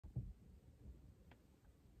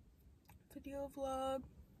video vlog.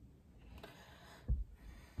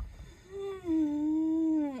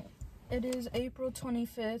 It is April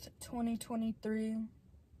 25th, 2023.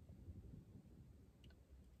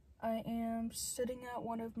 I am sitting at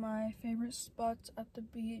one of my favorite spots at the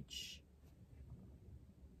beach.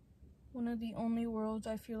 One of the only worlds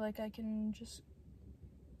I feel like I can just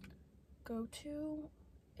go to.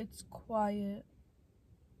 It's quiet,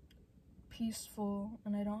 peaceful,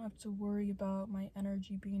 and I don't have to worry about my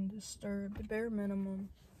energy being disturbed. The bare minimum.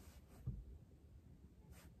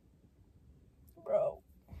 Bro.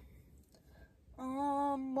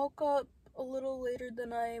 Woke up a little later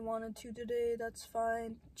than I wanted to today. That's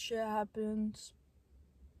fine. Shit happens.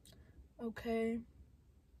 Okay.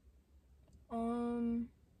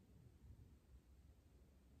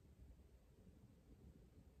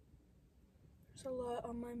 There's a lot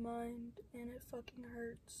on my mind and it fucking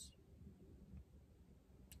hurts.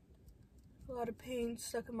 A lot of pain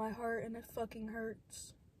stuck in my heart and it fucking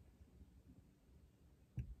hurts.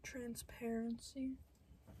 Transparency.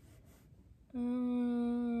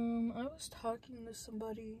 I was talking to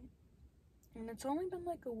somebody and it's only been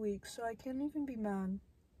like a week, so I can't even be mad.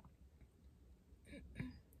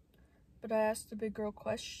 But I asked a big girl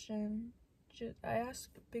question. I ask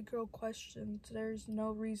big girl questions. There's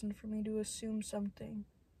no reason for me to assume something.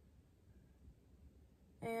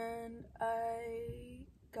 And I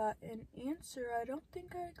got an answer I don't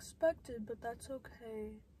think I expected, but that's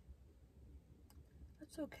okay.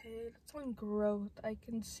 That's okay. That's on growth. I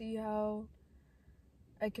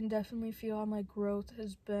can definitely feel how my growth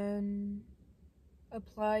has been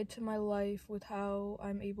applied to my life with how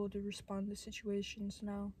I'm able to respond to situations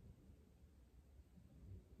now.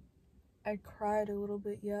 I cried a little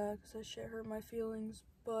bit, yeah, because that shit hurt my feelings,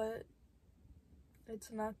 but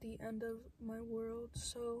it's not the end of my world,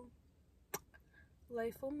 so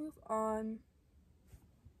life will move on.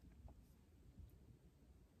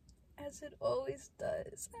 As it always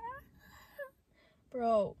does.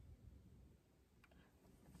 Bro.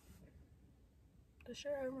 That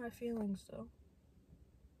shit hurt my feelings, though.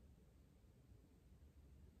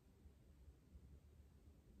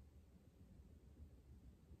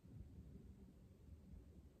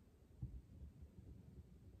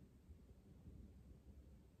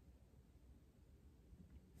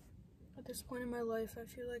 At this point in my life, I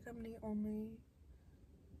feel like I'm the only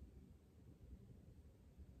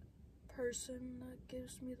person that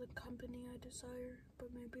gives me the company I desire,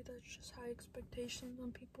 but maybe that's just high expectations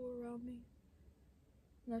on people around me.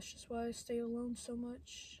 And that's just why I stay alone so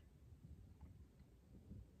much.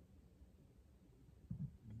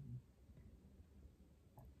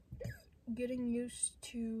 Getting used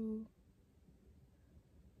to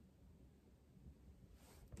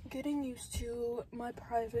my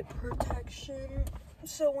private protection,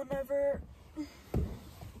 so whenever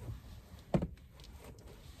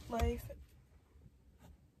life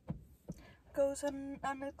goes an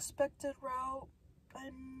unexpected route,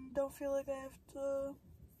 I don't feel like I have to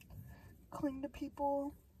cling to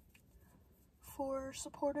people for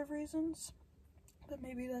supportive reasons. But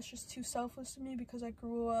maybe that's just too selfless of me because I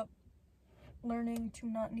grew up learning to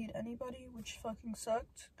not need anybody, which fucking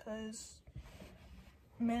sucked, because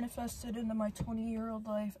manifested into my 20-year-old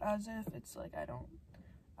life as if it's like I don't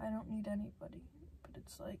need anybody, but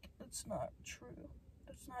it's like that's not true.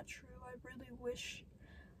 That's not true. I really wish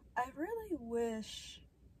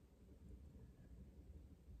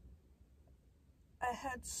I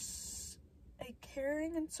had a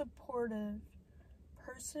caring and supportive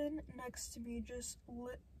person next to me, just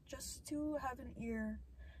to have an ear.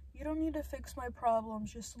 You don't need to fix my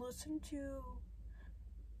problems, just listen to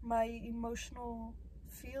my emotional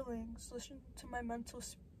feelings, listen to my mental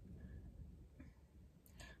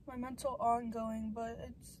ongoing. But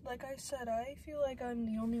it's like I said, I feel like I'm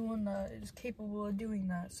the only one that is capable of doing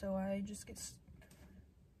that, so I just get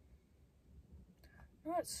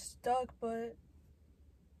not stuck, but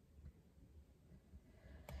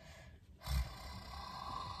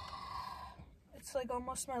it's like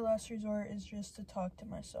almost my last resort is just to talk to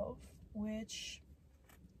myself, which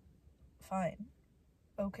fine,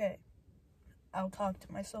 okay, I'll talk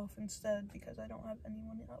to myself instead because I don't have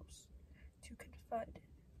anyone else to confide in.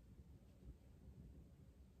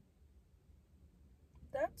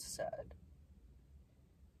 That's sad.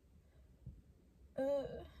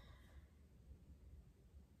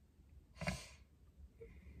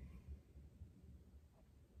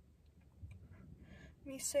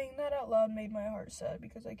 Me saying that out loud made my heart sad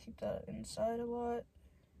because I keep that inside a lot.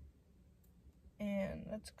 And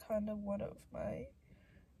that's kind of one of my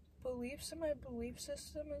beliefs in my belief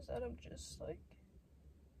system, is that I'm just like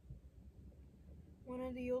one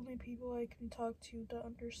of the only people I can talk to that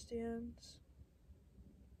understands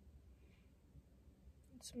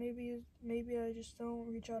experience. Maybe I just don't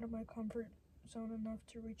reach out of my comfort zone enough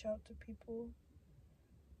to reach out to people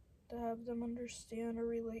to have them understand or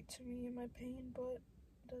relate to me and my pain, but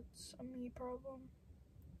that's a me problem.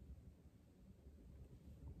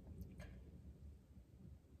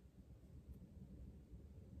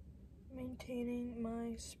 Maintaining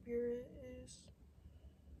my spirit is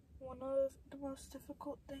one of the most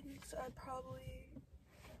difficult things I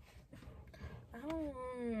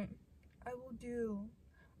will do.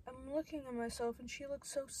 I'm looking at myself and she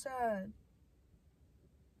looks so sad.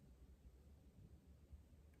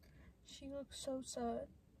 She looks so sad,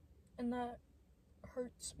 and that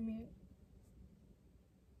hurts me.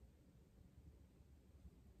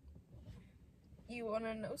 You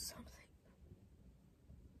wanna know something?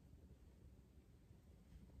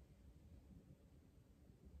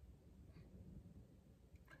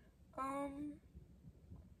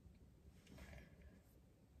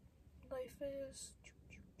 Life is,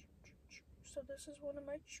 so this is one of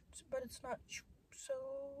my shoots, but it's not,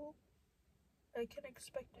 so I can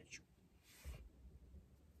expect it.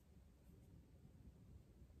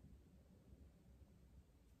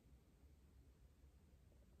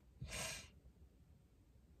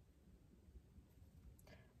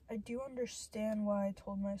 I do understand why I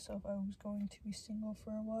told myself I was going to be single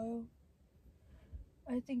for a while.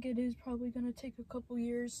 I think it is probably going to take a couple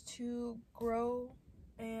years to grow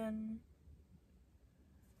and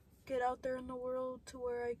get out there in the world to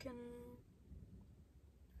where I can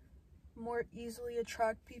more easily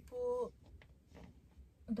attract people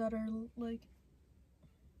that are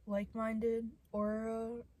like-minded,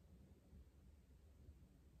 or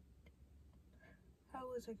how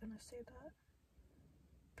was I gonna say that?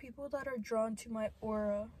 People that are drawn to my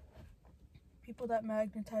aura, people that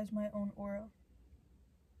magnetize my own aura.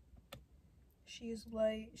 She's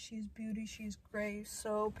light, she's beauty, she's grace,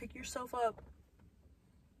 so pick yourself up.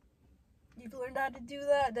 You've learned how to do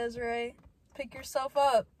that, Desiree. Pick yourself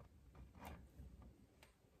up.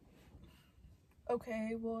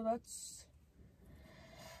 Okay, well, that's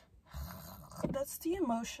the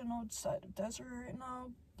emotional side of Desiree right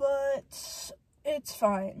now, but it's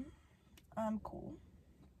fine. I'm cool.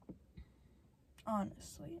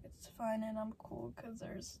 Honestly, it's fine and I'm cool, because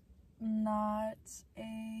there's not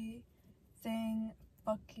a thing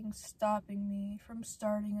fucking stopping me from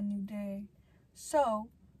starting a new day. So,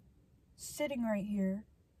 sitting right here,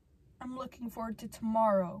 I'm looking forward to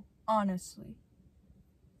tomorrow, honestly.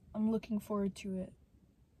 I'm looking forward to it.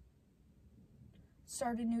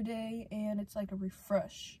 Start a new day, and it's like a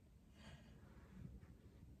refresh.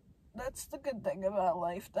 That's the good thing about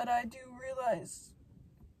life that I do realize.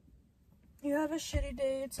 You have a shitty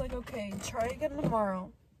day, it's like, okay, try again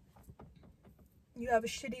tomorrow. You have a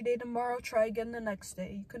shitty day tomorrow, try again the next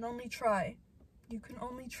day. You can only try. You can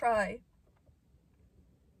only try.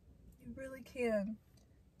 You really can.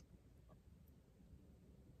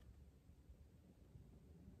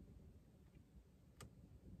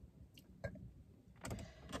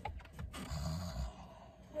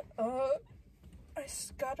 I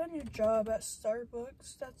got a new job at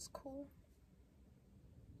Starbucks. That's cool.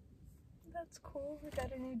 That's cool. I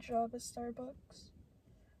got a new job at Starbucks.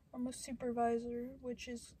 I'm a supervisor, which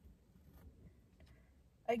is,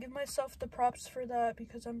 I give myself the props for that,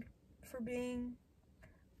 because for being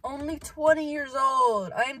only 20 years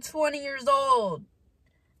old. I am 20 years old.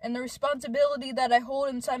 And the responsibility that I hold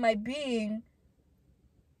inside my being,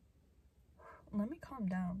 let me calm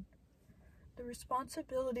down. The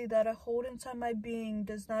responsibility that I hold inside my being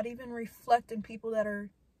does not even reflect in people that are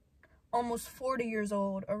almost 40 years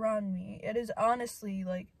old around me. It is honestly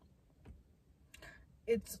like,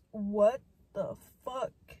 it's what the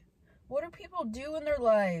fuck? What do people do in their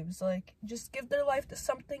lives? Like, just give their life to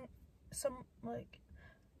something,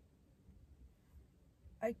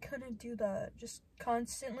 I couldn't do that. Just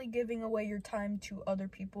constantly giving away your time to other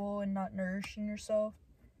people and not nourishing yourself.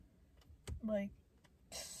 Like,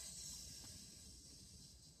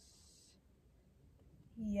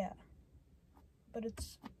 yeah. But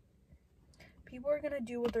people are gonna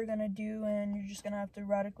do what they're gonna do, and you're just gonna have to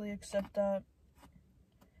radically accept that,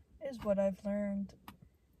 is what I've learned.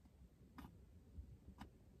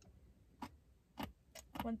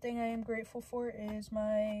 One thing I am grateful for is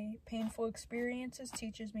my painful experiences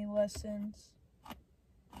teaches me lessons.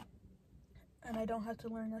 And I don't have to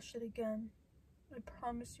learn that shit again. I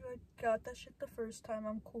promise you, I got that shit the first time.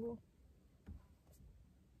 I'm cool.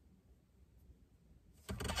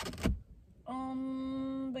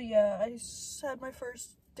 But yeah, I had my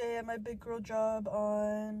first day at my big girl job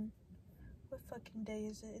on, what fucking day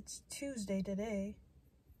is it? It's Tuesday today.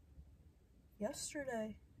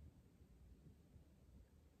 Yesterday.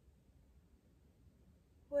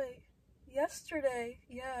 Yesterday,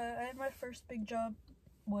 yeah, I had my first big job.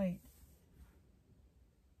 Wait.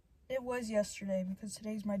 It was yesterday because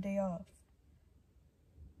today's my day off.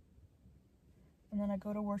 And then I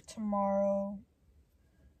go to work tomorrow.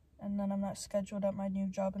 And then I'm not scheduled at my new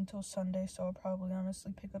job until Sunday, so I'll probably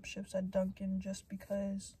honestly pick up shifts at Dunkin' just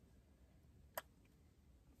because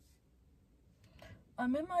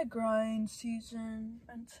I'm in my grind season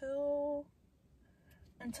until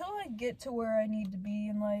I get to where I need to be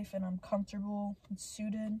in life and I'm comfortable and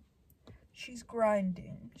suited. She's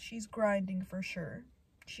grinding. She's grinding for sure.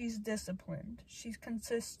 She's disciplined. She's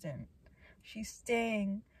consistent. She's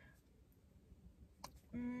staying.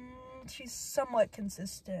 She's somewhat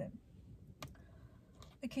consistent.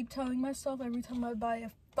 I keep telling myself every time I buy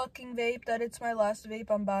a fucking vape that it's my last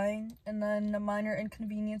vape I'm buying, and then a minor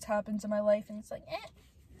inconvenience happens in my life and it's like,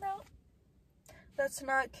 no. That's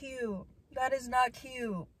not cute. That is not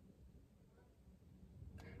cute.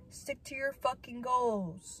 Stick to your fucking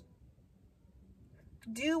goals.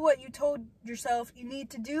 Do what you told yourself you need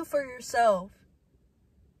to do for yourself.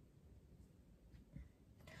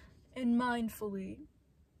 And mindfully.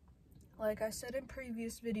 Like I said in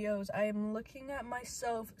previous videos, I am looking at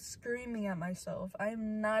myself, screaming at myself. I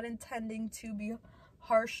am not intending to be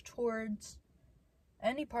harsh towards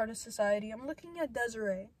any part of society. I'm looking at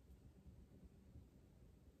Desiree.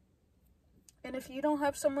 And if you don't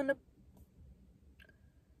have someone to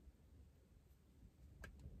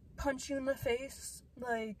punch you in the face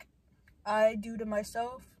like I do to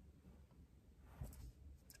myself,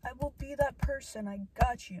 I will be that person. I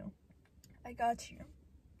got you. I got you.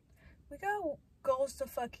 We got goals to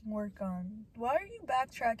fucking work on. Why are you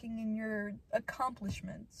backtracking in your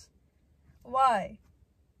accomplishments? Why?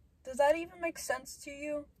 Does that even make sense to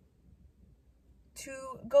you?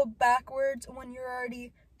 To go backwards when you're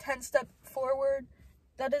already 10 steps forward?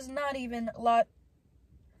 That does not even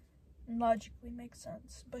logically make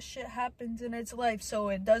sense. But shit happens in its life, so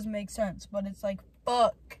it does make sense. But it's like,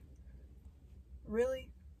 fuck.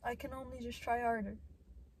 Really? I can only just try harder.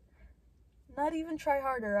 Not even try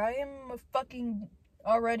harder. I am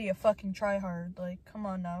already a fucking tryhard. Like, come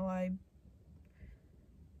on now. I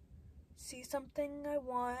see something I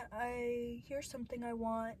want, I hear something I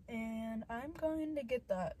want, and I'm going to get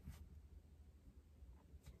that.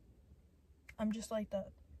 I'm just like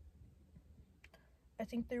that. I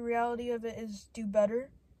think the reality of it is do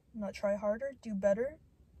better, not try harder, do better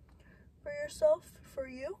for yourself, for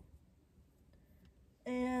you.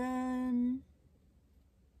 And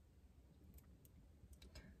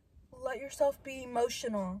let yourself be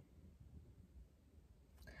emotional.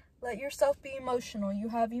 Let yourself be emotional. You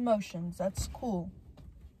have emotions. That's cool.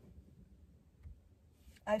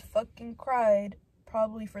 I fucking cried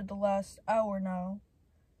probably for the last hour now.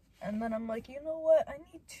 And then I'm like, you know what? I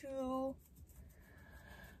need to,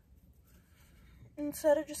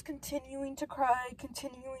 instead of just continuing to cry,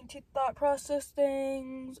 continuing to thought process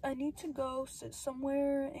things, I need to go sit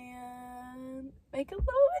somewhere and make a little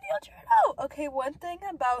video, try it out. Okay, one thing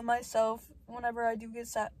about myself, whenever I do get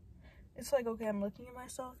sad, it's like, okay, I'm looking at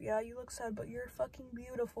myself. Yeah, you look sad, but you're fucking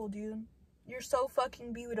beautiful, dude. You're so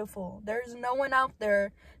fucking beautiful. There's no one out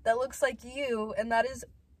there that looks like you, and that is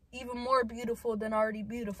even more beautiful than already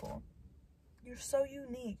beautiful. You're so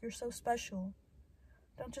unique. You're so special.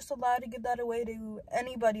 Don't just allow to give that away to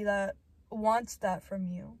anybody that wants that from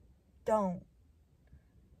you. Don't.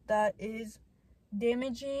 That is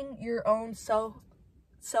damaging your own self-worth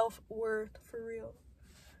for real.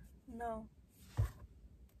 No.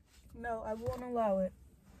 No, I won't allow it.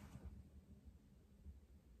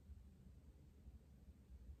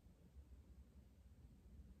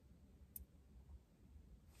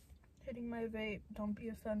 Hitting my vape, don't be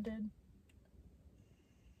offended.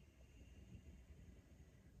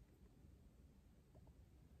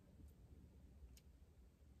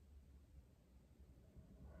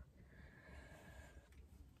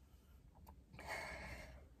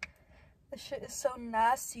 This shit is so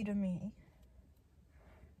nasty to me.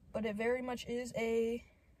 But it very much is a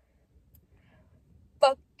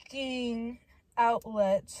fucking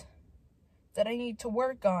outlet that I need to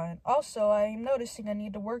work on. Also, I'm noticing I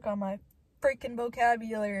need to work on my freaking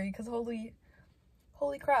vocabulary because holy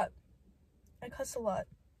crap, I cuss a lot.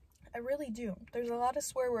 I really do. There's a lot of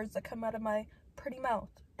swear words that come out of my pretty mouth,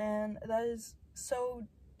 and that is so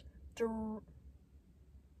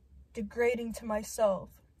degrading to myself.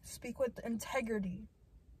 Speak with integrity.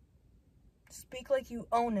 Speak like you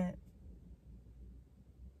own it.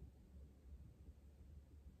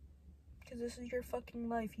 Because this is your fucking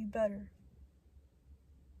life, you better.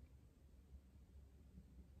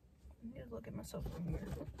 I need to look at myself in the mirror.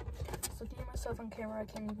 Just looking at myself on camera, I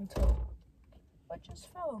can't even tell. What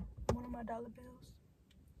just fell? One of my dollar bills.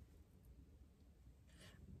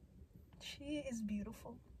 She is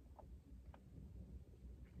beautiful.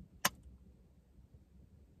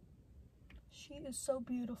 She is so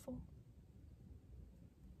beautiful.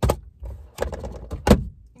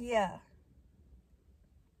 Yeah.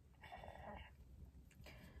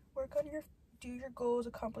 Work on do your goals,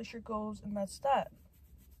 accomplish your goals, and that's that.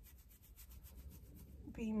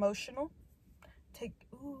 Be emotional.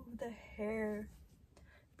 Ooh, the hair.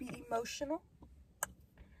 Be emotional.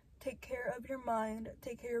 Take care of your mind,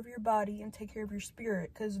 take care of your body, and take care of your spirit,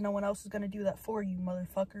 because no one else is going to do that for you,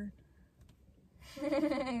 motherfucker.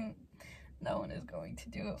 No one is going to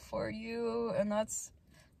do it for you, and that's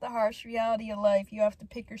the harsh reality of life. You have to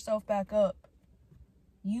pick yourself back up.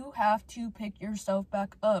 You have to pick yourself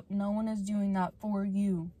back up. No one is doing that for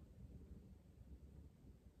you.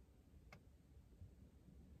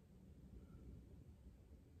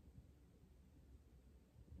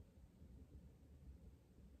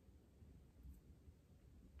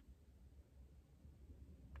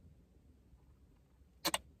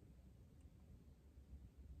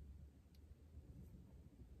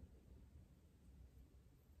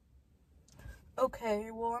 Okay,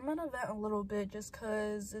 well, I'm gonna vent a little bit just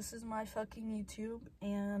because this is my fucking YouTube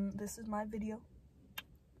and this is my video.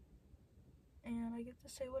 And I get to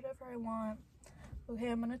say whatever I want. Okay,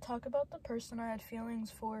 I'm gonna talk about the person I had feelings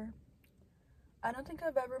for. I don't think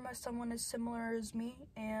I've ever met someone as similar as me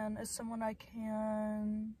and as someone I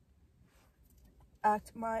can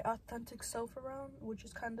act my authentic self around, which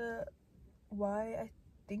is kind of why I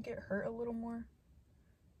think it hurt a little more.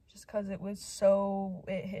 Just because it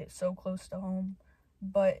hit so close to home.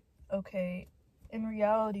 But, okay, in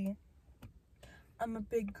reality, I'm a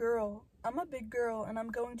big girl. And I'm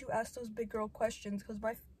going to ask those big girl questions because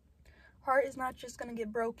my heart is not just going to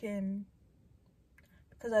get broken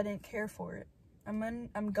because I didn't care for it. I'm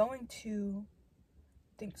going to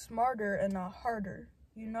think smarter and not harder,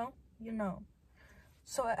 you know?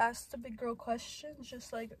 So I asked the big girl questions,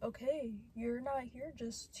 just like, okay, you're not here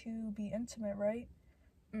just to be intimate, right?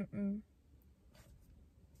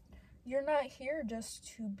 You're not here just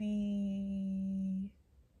to be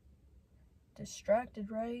distracted,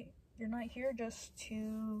 right? You're not here just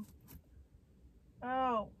to...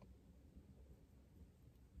 Oh.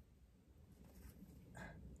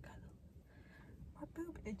 My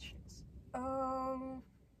boob itches.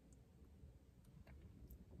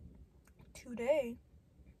 Today,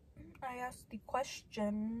 I asked the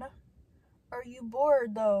question, are you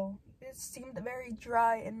bored, though? It seemed very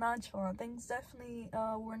dry and nonchalant. Things definitely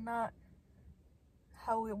were not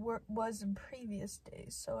how it was in previous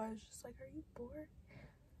days. So I was just like, are you bored?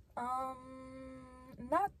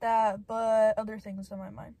 Not that, but other things in my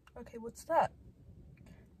mind. Okay, what's that?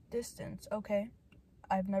 Distance. Okay,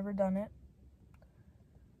 I've never done it.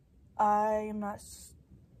 I am not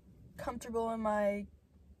comfortable in my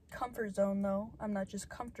comfort zone, though. I'm not just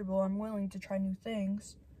comfortable, I'm willing to try new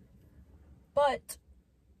things. But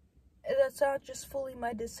that's not just fully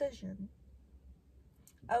my decision.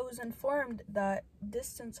 I was informed that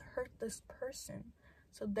distance hurt this person.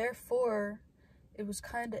 So therefore, it was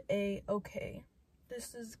kind of okay,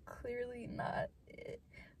 this is clearly not it.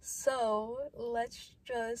 So let's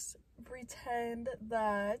just pretend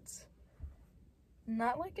that,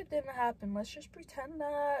 not like it didn't happen. Let's just pretend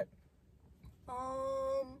that,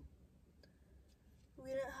 we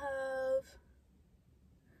didn't have,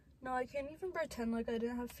 no, I can't even pretend like I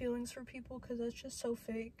didn't have feelings for people because that's just so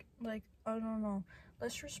fake. Like, I don't know.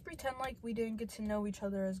 Let's just pretend like we didn't get to know each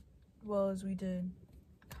other as well as we did.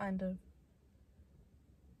 Kind of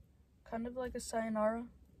like a sayonara.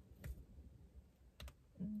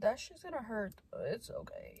 That shit's gonna hurt. It's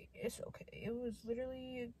okay. It was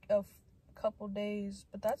literally a couple days,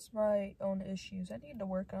 but that's my own issues. I need to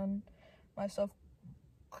work on myself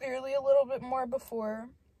clearly a little bit more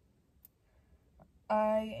before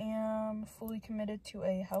I am fully committed to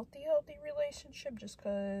a healthy relationship, just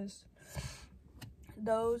because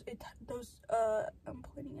I'm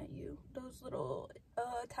pointing at you, those little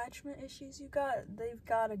attachment issues you got, they've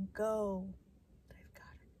gotta go.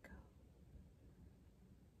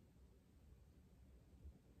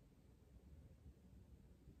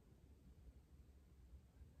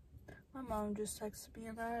 My mom just texted me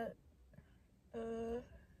that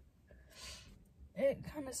it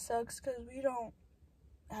kind of sucks because we don't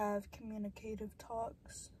have communicative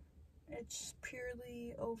talks. It's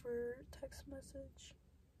purely over text message.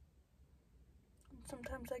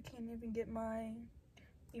 Sometimes I can't even get my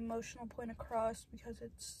emotional point across because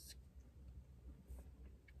it's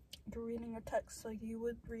you're reading a text like you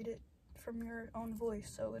would read it from your own voice.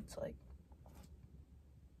 So it's like,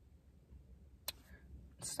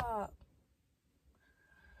 Stop.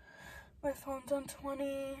 My phone's on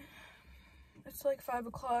 20. It's like 5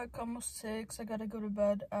 o'clock, almost 6. I gotta go to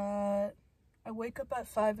bed at... I wake up at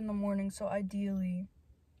 5 in the morning, so ideally...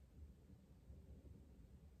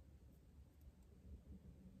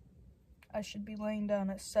 I should be laying down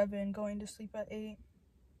at 7, going to sleep at 8.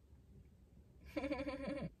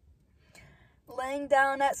 Laying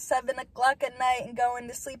down at 7 o'clock at night and going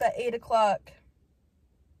to sleep at 8 o'clock.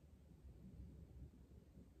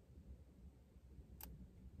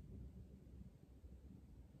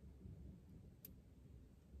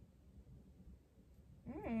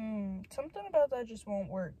 Something about that just won't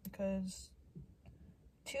work, because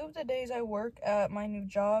 2 of the days I work at my new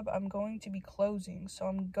job, I'm going to be closing, so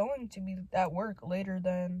I'm going to be at work later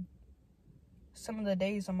than some of the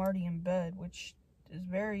days I'm already in bed, which is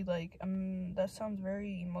very, like, that sounds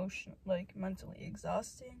very mentally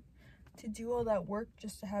exhausting, to do all that work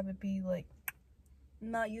just to have it be, like,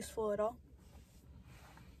 not useful at all.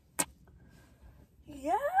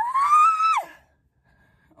 Yeah!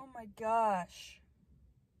 Oh my gosh.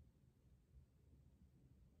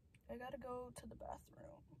 I gotta go to the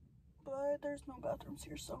bathroom, but there's no bathrooms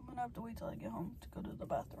here, so I'm gonna have to wait till I get home to go to the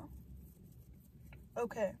bathroom.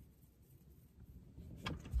 Okay.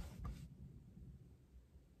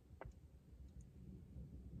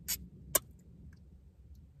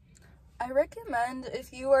 I recommend,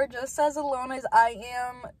 if you are just as alone as I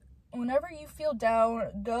am, whenever you feel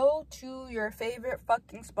down, go to your favorite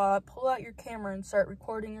fucking spot, pull out your camera and start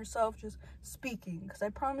recording yourself just speaking, because I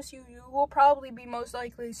promise you, you will probably be most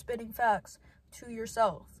likely spitting facts to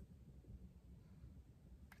yourself.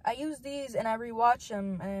 I use these and I rewatch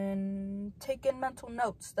them and take in mental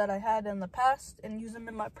notes that I had in the past and use them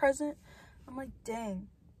in my present. I'm like, dang,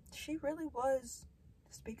 she really was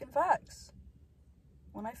speaking facts.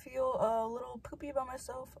 When I feel a little poopy about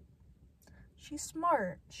myself, she's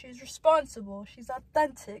smart, she's responsible, she's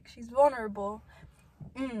authentic, she's vulnerable.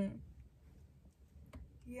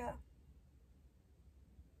 Yeah.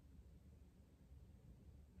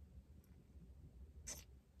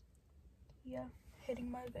 Yeah,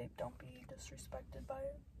 hitting my vape, don't be disrespected by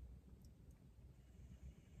it.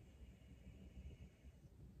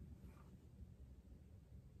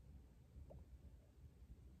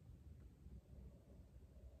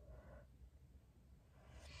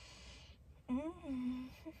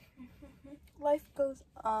 Life goes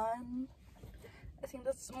on. I think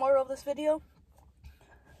that's the moral of this video.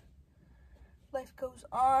 Life goes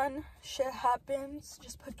on. Shit happens.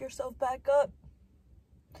 Just pick yourself back up.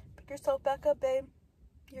 Pick yourself back up, babe.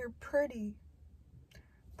 You're pretty.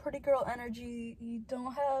 Pretty girl energy. You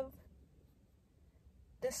don't have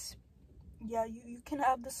this... Yeah, you can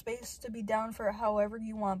have the space to be down for however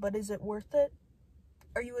you want, but is it worth it?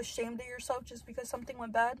 Are you ashamed of yourself just because something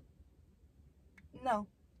went bad? No.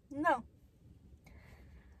 No.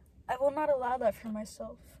 I will not allow that for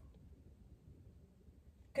myself.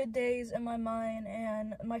 Good days in my mind,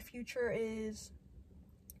 and my future is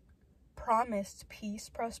promised peace,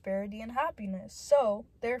 prosperity, and happiness. So,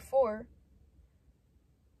 therefore,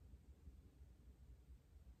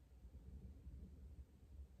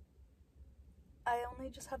 I only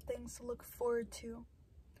just have things to look forward to,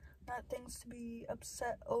 not things to be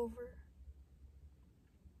upset over.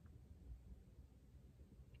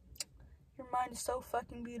 Your mind is so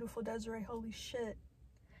fucking beautiful, Desiree. Holy shit.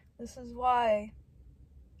 This is why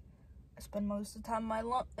I spend most of the time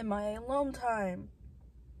in my alone time.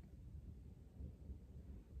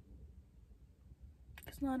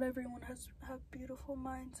 Because not everyone have beautiful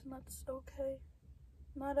minds, and that's okay.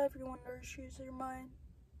 Not everyone nourishes your mind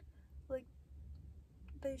like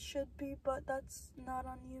they should be, but that's not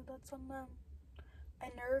on you, that's on them. I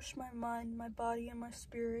nourish my mind, my body, and my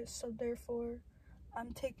spirit, so therefore,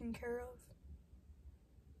 I'm taken care of.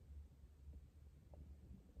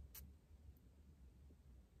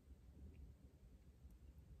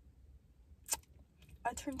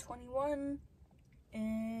 I turned 21,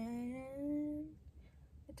 and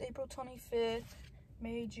it's April 25th,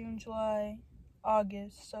 May, June, July,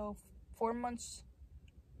 August, so 4 months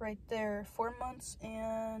right there. 4 months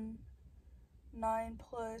and 9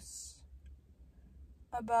 plus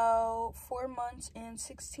about 4 months and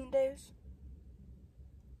 16 days.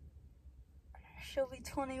 She'll be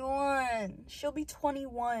 21. She'll be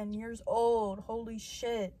 21 years old. Holy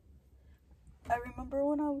shit. I remember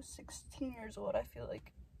when I was 16 years old, I feel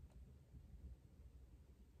like,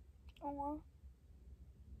 oh wow,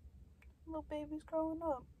 little baby's growing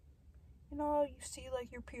up. You know, you see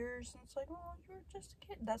like your peers and it's like, oh, you're just a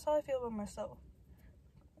kid. That's how I feel about myself.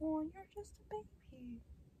 Oh, you're just a baby.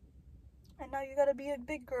 And now you gotta be a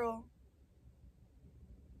big girl.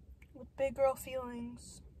 with big girl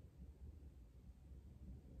feelings.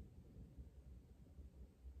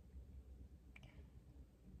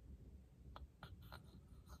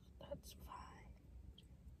 That's fine.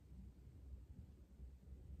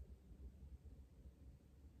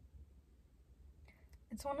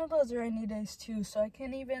 It's one of those rainy days too, so I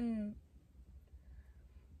can't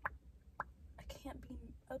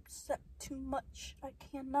be upset too much. I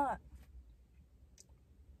cannot.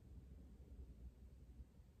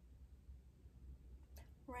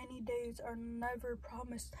 Rainy days are never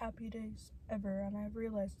promised happy days, ever, and I've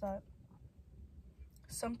realized that.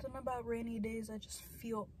 Something about rainy days, I just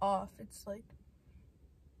feel off. It's like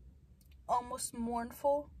almost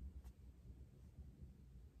mournful.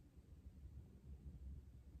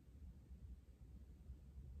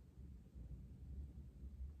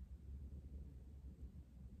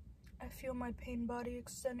 I feel my pain body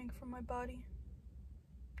extending from my body,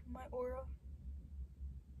 my aura.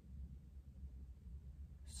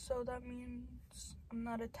 So that means I'm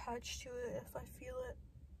not attached to it if I feel it.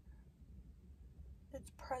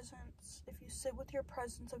 It's presence. If you sit with your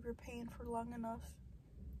presence of your pain for long enough,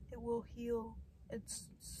 it will heal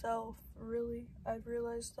itself, really. I've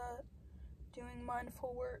realized that doing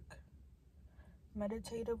mindful work,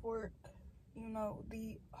 meditative work, you know,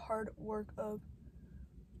 the hard work of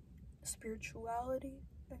spirituality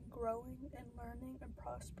and growing and learning and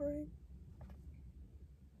prospering.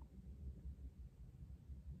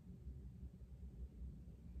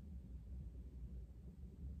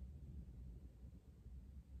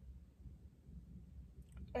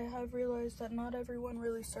 I have realized that not everyone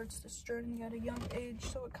really starts this journey at a young age,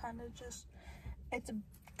 so it kind of just, it's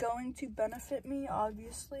going to benefit me,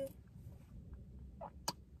 obviously.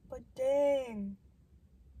 But dang.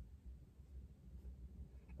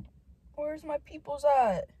 Where's my peoples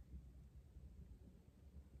at?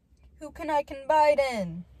 Who can I confide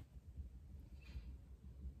in?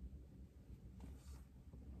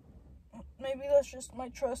 Maybe that's just my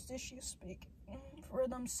trust issues speaking for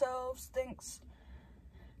themselves. Thanks,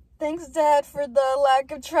 Dad, for the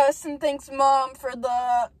lack of trust, and thanks, Mom, for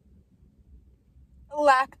the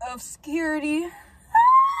lack of security.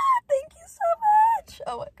 Thank you so much.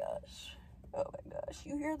 Oh my gosh.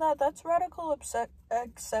 You hear that? That's radical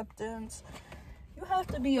acceptance. You have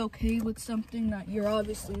to be okay with something that you're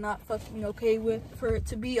obviously not fucking okay with for it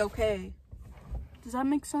to be okay. Does that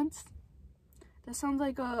make sense? That sounds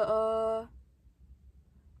like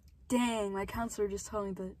dang, my counselor just told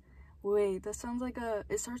me that. Wait, that sounds like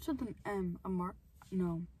it starts with an M.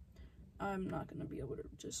 No. I'm not gonna be able to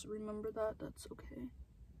just remember that. That's okay.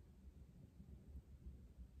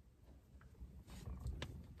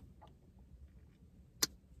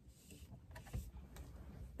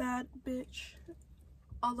 Bad bitch.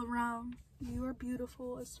 All around. You are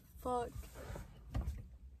beautiful as fuck.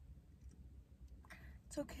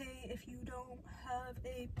 It's okay if you don't have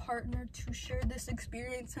a partner to share this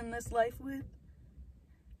experience in this life with.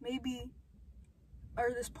 Maybe, or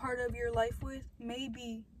this part of your life with.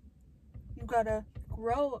 Maybe you gotta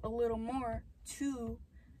grow a little more to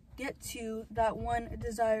get to that one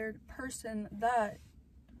desired person that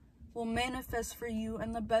will manifest for you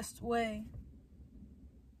in the best way.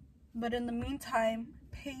 But in the meantime,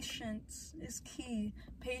 patience is key.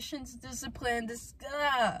 Patience, discipline,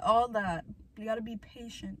 all that. You gotta be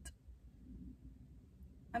patient.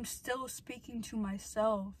 I'm still speaking to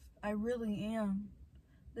myself. I really am.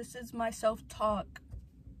 This is my self-talk.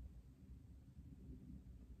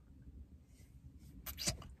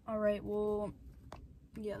 Alright, well,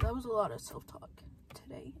 yeah, that was a lot of self-talk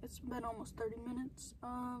today. It's been almost 30 minutes.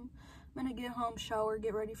 I'm gonna get home, shower,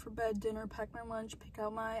 get ready for bed, dinner, pack my lunch, pick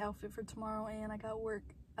out my outfit for tomorrow, and I got work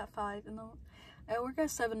at 5 in the... I work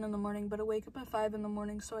at 7 in the morning, but I wake up at 5 in the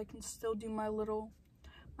morning so I can still do my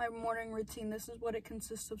morning routine. This is what it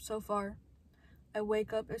consists of so far. I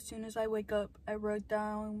wake up. As soon as I wake up, I wrote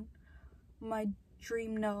down my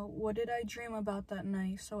dream note. What did I dream about that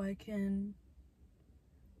night, so I can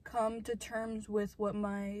come to terms with what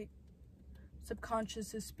my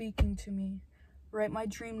subconscious is speaking to me. Write my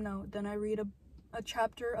dream note. Then I read a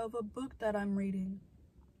chapter of a book that I'm reading.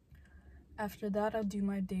 After that, I'll do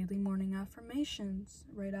my daily morning affirmations.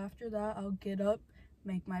 Right after that, I'll get up,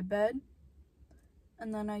 make my bed,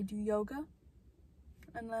 and then I do yoga,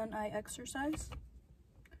 and then I exercise,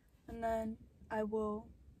 and then I will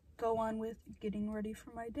go on with getting ready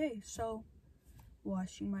for my day. So,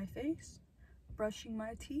 washing my face, brushing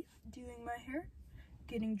my teeth, doing my hair,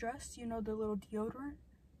 getting dressed, you know, the little deodorant.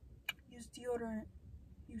 Use deodorant.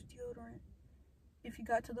 If you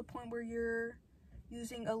got to the point where you're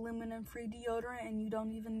using aluminum-free deodorant and you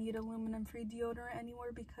don't even need aluminum-free deodorant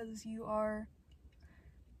anymore because you are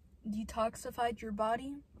detoxified your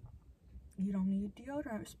body. You don't need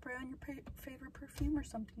deodorant. Spray on your favorite perfume or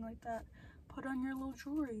something like that. Put on your little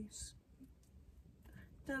jewelries.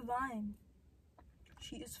 Divine.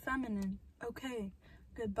 She is feminine. Okay.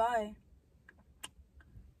 Goodbye.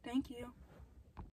 Thank you.